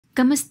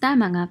Kamusta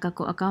mga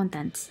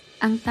kako-accountants?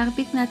 Ang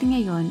topic natin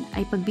ngayon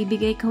ay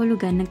pagbibigay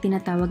kahulugan ng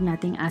tinatawag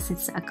nating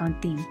assets sa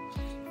accounting.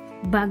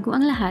 Bago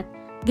ang lahat,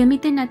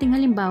 gamitin nating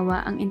halimbawa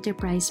ang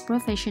enterprise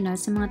professional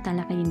sa mga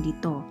talakayan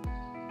dito.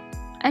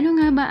 Ano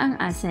nga ba ang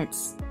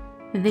assets?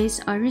 These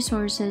are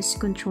resources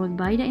controlled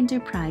by the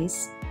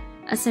enterprise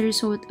as a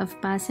result of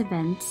past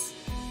events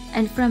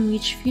and from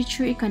which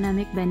future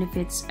economic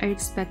benefits are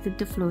expected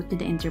to flow to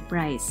the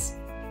enterprise.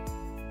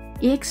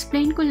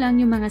 I-explain ko lang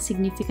yung mga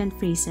significant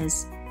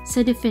phrases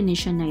sa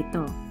definition na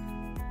ito.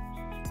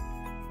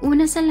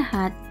 Una sa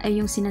lahat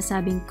ay yung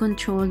sinasabing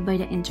controlled by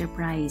the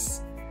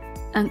enterprise.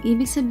 Ang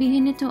ibig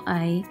sabihin nito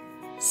ay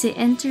si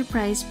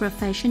enterprise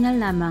professional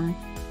lamang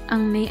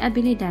ang may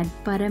abilidad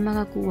para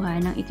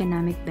makakuha ng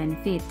economic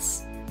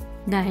benefits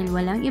dahil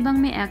walang ibang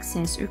may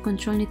access or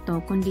control nito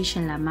kundi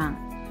siya lamang.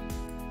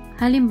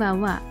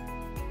 Halimbawa,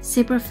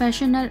 si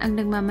professional ang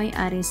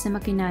nagmamay-ari sa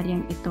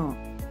makinaryang ito.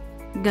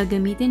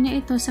 Gagamitin niya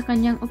ito sa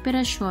kanyang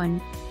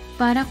operasyon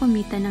para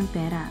kumita ng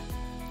pera.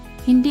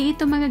 Hindi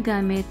ito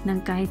magagamit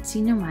ng kahit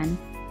sino man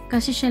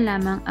kasi siya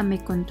lamang ang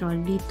may control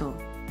dito.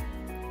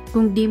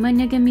 Kung di man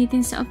niya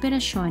gamitin sa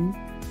operasyon,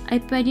 ay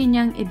pwede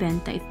niyang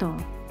ibenta ito.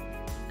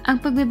 Ang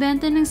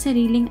pagbebenta ng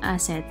sariling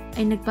asset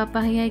ay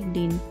nagpapahayag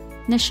din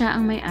na siya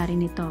ang may-ari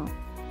nito.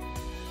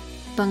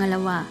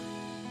 Pangalawa,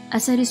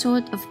 as a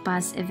result of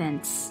past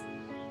events.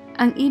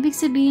 Ang ibig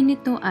sabihin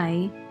nito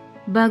ay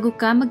bago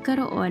ka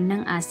magkaroon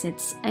ng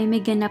assets ay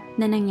may ganap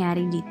na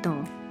nangyari dito.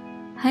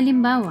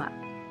 Halimbawa,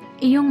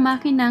 iyong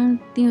makinang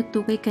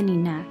tinutukoy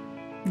kanina,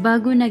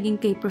 bago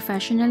naging kay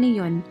professional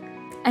yon,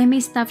 ay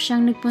may staff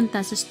siyang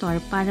nagpunta sa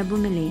store para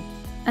bumili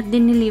at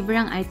dineliver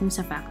ang item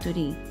sa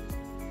factory.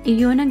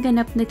 Iyon ang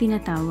ganap na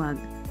tinatawag.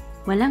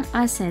 Walang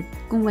asset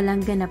kung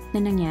walang ganap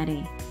na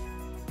nangyari.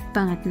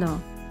 Pangatlo,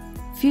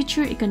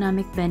 future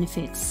economic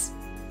benefits.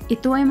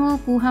 Ito ay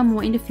makukuha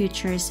mo in the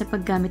future sa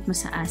paggamit mo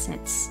sa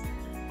assets.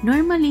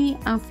 Normally,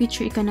 ang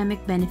future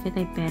economic benefit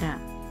ay pera.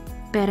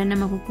 Pera na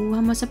makukuha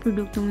mo sa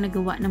produktong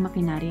nagawa ng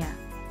makinarya.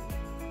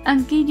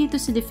 Ang key dito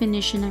sa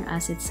definition ng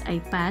assets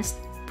ay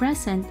past,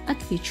 present, at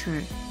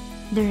future.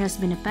 There has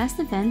been a past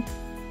event,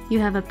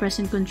 you have a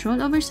present control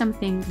over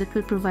something that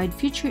will provide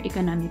future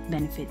economic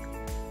benefit.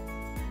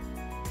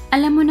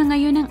 Alam mo na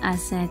ngayon ang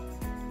asset.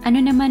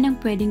 Ano naman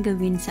ang pwedeng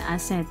gawin sa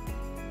asset?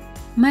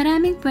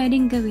 Maraming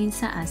pwedeng gawin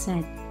sa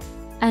asset.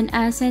 An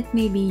asset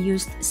may be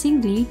used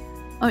singly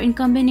or in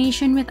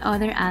combination with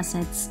other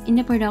assets in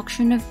the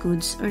production of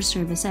goods or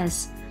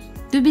services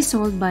to be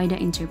sold by the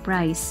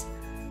enterprise.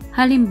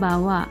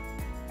 Halimbawa,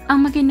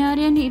 ang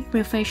makinarya ni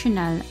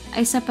professional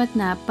ay sapat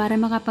na para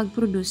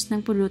makapag-produce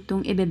ng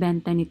produktong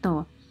ibebenta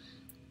nito.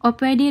 O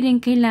pwede rin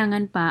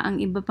kailangan pa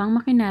ang iba pang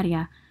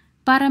makinarya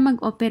para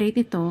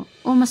mag-operate ito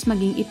o mas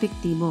maging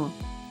epektibo.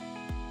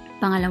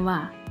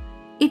 Pangalawa,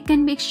 it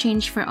can be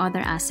exchanged for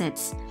other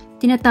assets.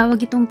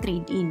 Tinatawag itong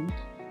trade-in,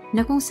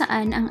 na kung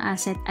saan ang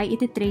asset ay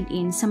iti-trade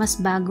in sa mas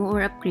bago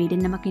or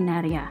upgraded na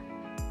makinarya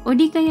o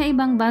di kaya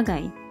ibang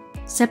bagay.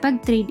 Sa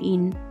pag-trade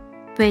in,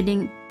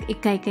 pwedeng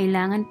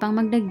kailangan pang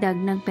magdagdag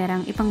ng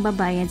perang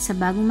ipangbabayad sa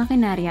bagong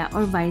makinarya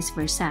or vice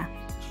versa.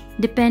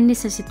 Depende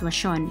sa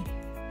sitwasyon.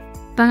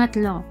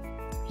 Pangatlo,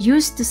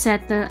 used to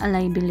settle a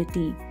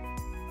liability.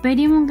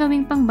 Pwede mong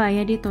gawing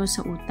pangbayad ito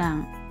sa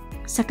utang.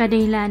 Sa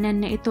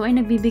kadahilanan na ito ay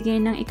nagbibigay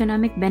ng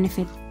economic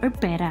benefit or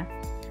pera.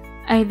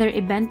 Either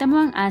ibenta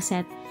mo ang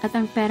asset at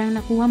ang perang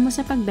nakuha mo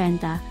sa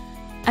pagbenta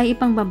ay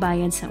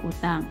ipangbabayad sa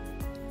utang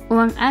o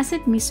ang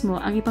asset mismo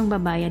ang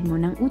ipangbabayad mo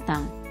ng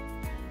utang.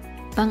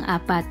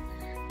 Pang-apat,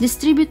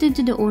 distributed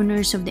to the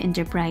owners of the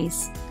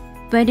enterprise.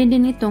 Pwede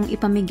din itong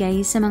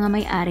ipamigay sa mga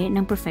may-ari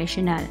ng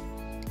professional.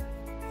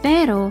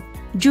 Pero,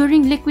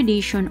 during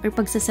liquidation or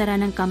pagsasara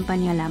ng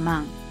kampanya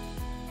lamang.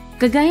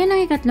 Kagaya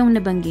ng ikatlong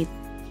nabanggit,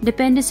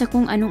 depende sa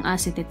kung anong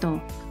asset ito.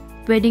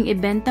 Pwedeng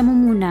ibenta mo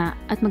muna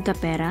at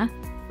magkapera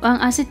o ang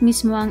asset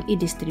mismo ang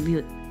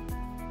i-distribute.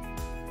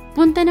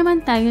 Punta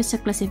naman tayo sa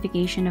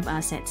classification of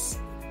assets.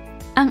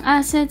 Ang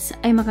assets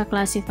ay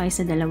makaklasify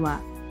sa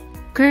dalawa,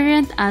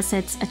 current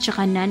assets at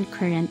saka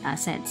non-current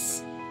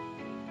assets.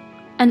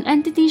 An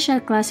entity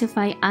shall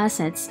classify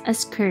assets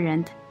as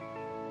current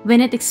when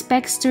it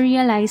expects to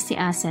realize the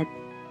asset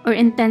or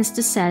intends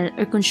to sell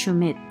or consume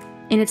it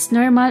in its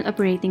normal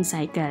operating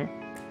cycle.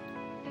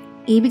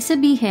 Ibig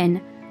sabihin,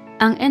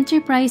 ang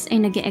enterprise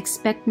ay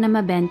nag-e-expect na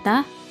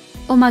mabenta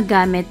o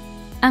magamit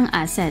ang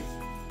asset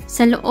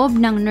sa loob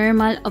ng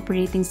normal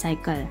operating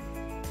cycle.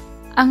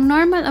 Ang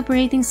normal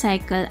operating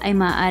cycle ay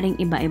maaaring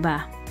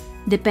iba-iba.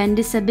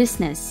 Depende sa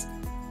business.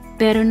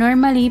 Pero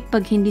normally,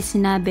 pag hindi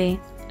sinabi,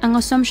 ang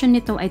assumption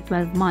nito ay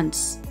 12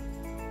 months.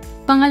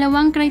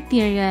 Pangalawang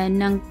criteria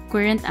ng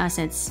current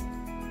assets,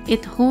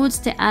 it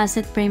holds the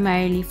asset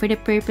primarily for the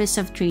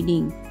purpose of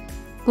trading.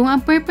 Kung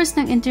ang purpose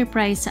ng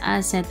enterprise sa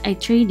asset ay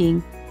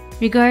trading,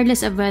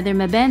 regardless of whether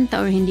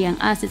mabenta or hindi ang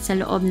asset sa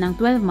loob ng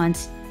 12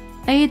 months,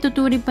 ay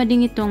ituturi pa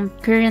din itong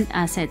current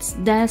assets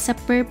dahil sa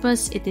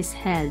purpose it is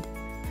held.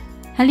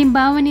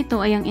 Halimbawa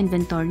nito ay ang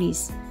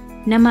inventories,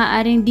 na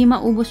maaaring di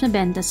maubos na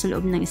benta sa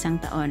loob ng isang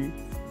taon.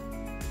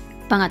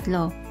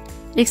 Pangatlo,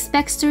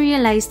 expects to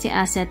realize the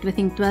asset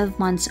within 12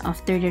 months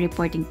after the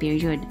reporting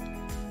period.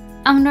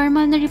 Ang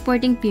normal na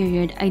reporting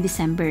period ay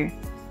December.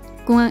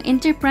 Kung ang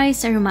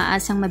enterprise ay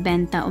umaasang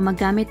mabenta o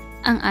magamit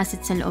ang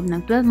asset sa loob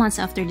ng 12 months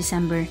after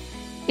December,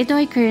 ito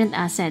ay current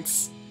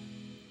assets.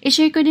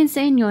 I-share ko din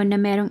sa inyo na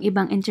merong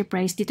ibang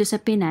enterprise dito sa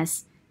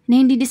Pinas na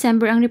hindi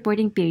December ang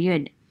reporting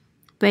period.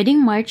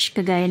 Pwedeng March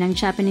kagaya ng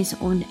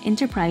Japanese-owned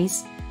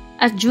enterprise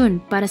at June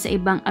para sa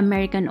ibang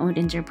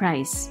American-owned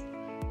enterprise.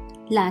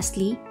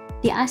 Lastly,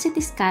 the asset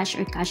is cash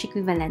or cash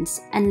equivalents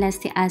unless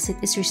the asset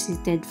is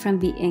receipted from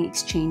being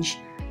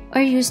exchanged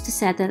or used to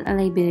settle a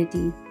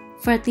liability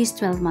for at least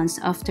 12 months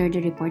after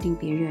the reporting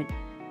period.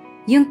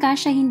 Yung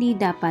cash ay hindi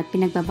dapat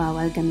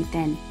pinagbabawal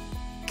gamitin.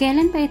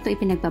 Kailan pa ito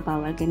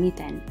ipinagbabawal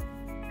gamitin?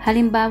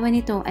 Halimbawa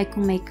nito ay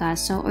kung may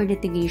kaso or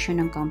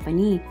litigation ng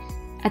company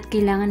at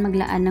kailangan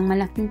maglaan ng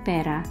malaking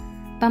pera,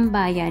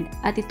 pambayad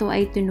at ito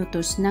ay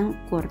tinutos ng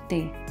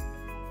korte.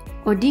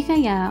 O di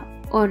kaya,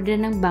 order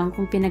ng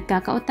bangkong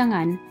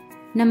pinagkakautangan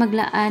na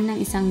maglaan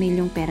ng 1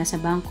 milyong pera sa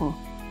bangko.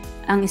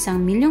 Ang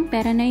 1 milyong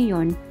pera na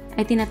iyon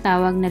ay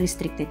tinatawag na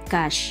restricted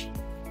cash.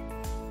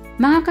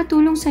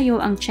 Makakatulong sa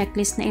iyo ang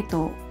checklist na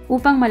ito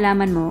upang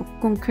malaman mo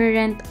kung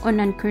current o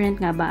non-current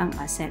nga ba ang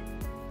asset.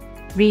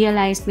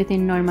 Realized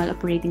within normal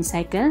operating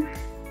cycle?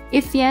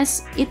 If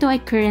yes, ito ay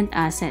current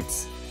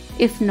assets.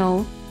 If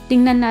no,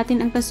 tingnan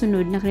natin ang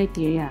kasunod na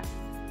criteria.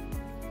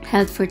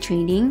 Held for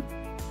trading?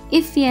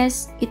 If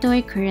yes, ito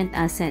ay current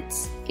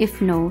assets.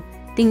 If no,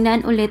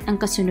 tingnan ulit ang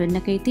kasunod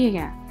na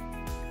criteria.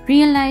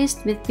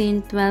 Realized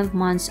within 12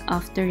 months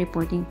after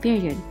reporting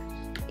period.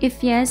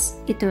 If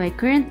yes, ito ay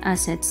current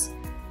assets.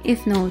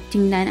 If no,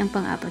 tingnan ang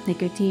pang-apat na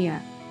criteria.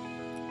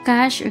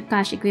 Cash or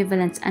cash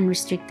equivalents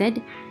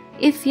unrestricted?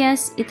 If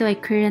yes, ito ay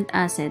current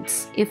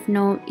assets. If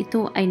no,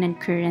 ito ay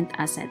non-current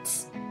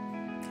assets.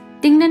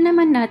 Tingnan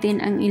naman natin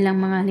ang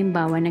ilang mga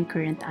halimbawa ng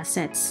current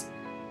assets.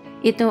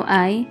 Ito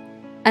ay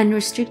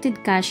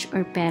unrestricted cash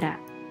or pera.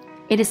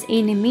 It is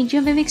any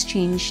medium of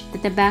exchange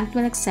that the bank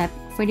will accept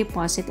for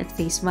deposit at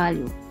face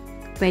value.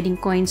 Pwedeng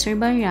coins or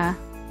barya,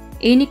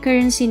 any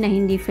currency na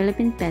hindi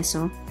Philippine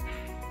peso,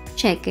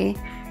 cheque,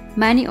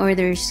 money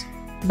orders,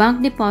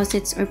 bank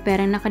deposits or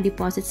perang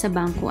nakadeposit sa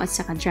bangko at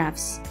saka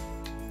drafts.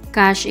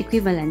 Cash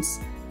equivalents.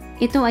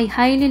 Ito ay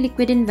highly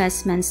liquid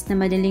investments na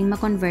madaling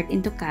ma-convert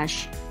into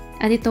cash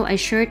at ito ay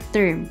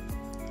short-term,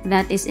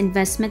 that is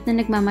investment na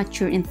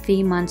nagmamature in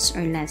 3 months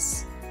or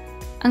less.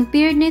 Ang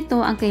period nito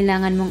ang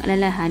kailangan mong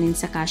alalahanin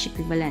sa cash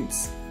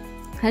equivalents.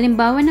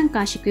 Halimbawa ng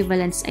cash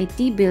equivalents ay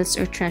T-bills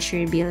or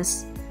treasury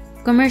bills,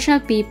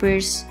 commercial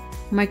papers,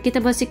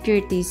 marketable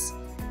securities,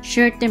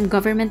 short-term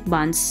government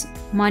bonds,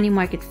 money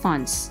market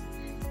funds.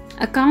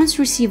 Accounts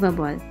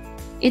receivable.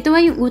 Ito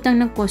ay yung utang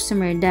ng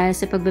customer dahil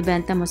sa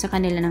pagbebenta mo sa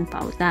kanila ng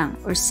pautang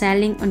or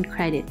selling on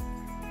credit.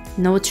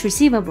 Notes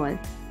receivable.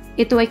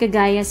 Ito ay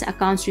kagaya sa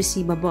accounts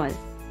receivable.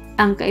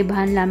 Ang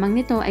kaibahan lamang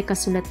nito ay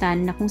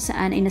kasulatan na kung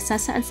saan ay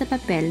nasasaad sa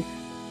papel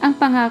ang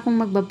pangakong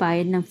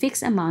magbabayad ng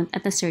fixed amount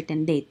at a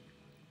certain date.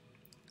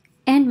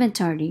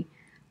 Inventory.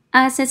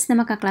 Assets na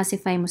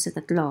makaklasify mo sa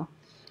tatlo.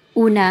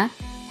 Una,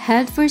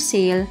 held for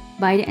sale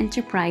by the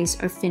enterprise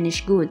or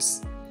finished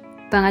goods.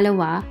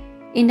 Pangalawa,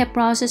 in the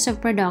process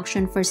of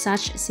production for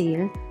such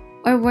sale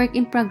or work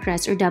in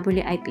progress or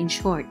WIP in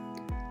short.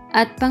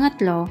 At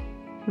pangatlo,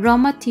 raw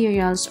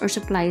materials or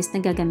supplies na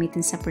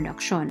gagamitin sa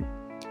production.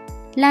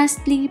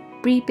 Lastly,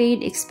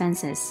 prepaid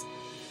expenses.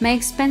 May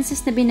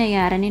expenses na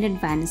binayaran in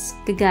advance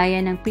kagaya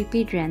ng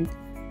prepaid rent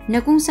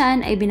na kung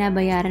saan ay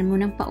binabayaran mo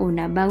ng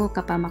pauna bago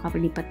ka pa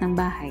makapalipat ng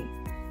bahay.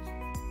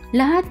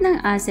 Lahat ng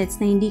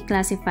assets na hindi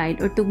classified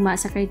or tugma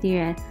sa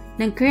criteria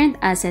ng current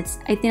assets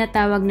ay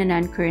tinatawag na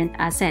non-current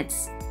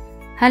assets.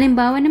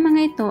 Halimbawa ng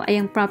mga ito ay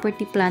ang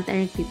property, plant,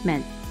 and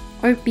equipment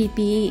or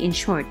PPE in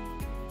short.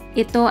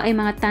 Ito ay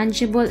mga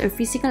tangible or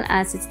physical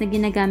assets na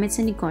ginagamit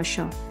sa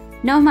negosyo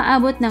na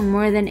umaabot ng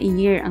more than a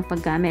year ang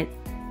paggamit.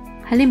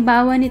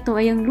 Halimbawa nito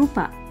ay ang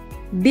lupa,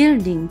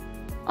 building,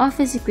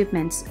 office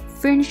equipments,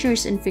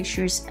 furnitures and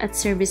fixtures at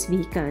service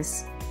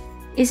vehicles.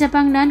 Isa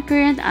pang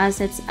non-current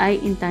assets ay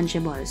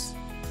intangibles.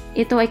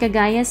 Ito ay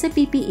kagaya sa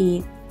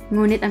PPE,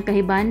 ngunit ang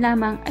kahibahan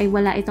lamang ay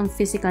wala itong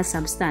physical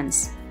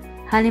substance.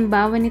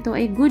 Halimbawa nito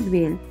ay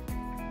goodwill,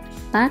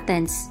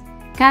 patents,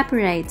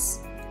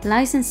 copyrights,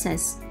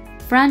 licenses,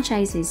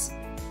 franchises,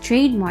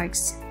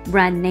 trademarks,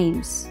 brand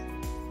names.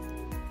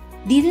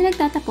 Dito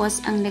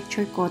nagtatapos ang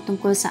lecture ko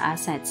tungkol sa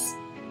assets.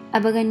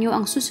 Abangan nyo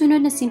ang susunod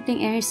na simpleng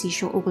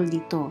ehersisyo ukol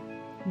dito,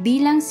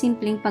 bilang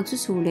simpleng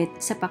pagsusulit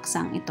sa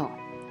paksang ito.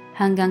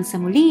 Hanggang sa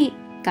muli,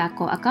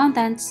 Kako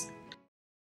Accountants!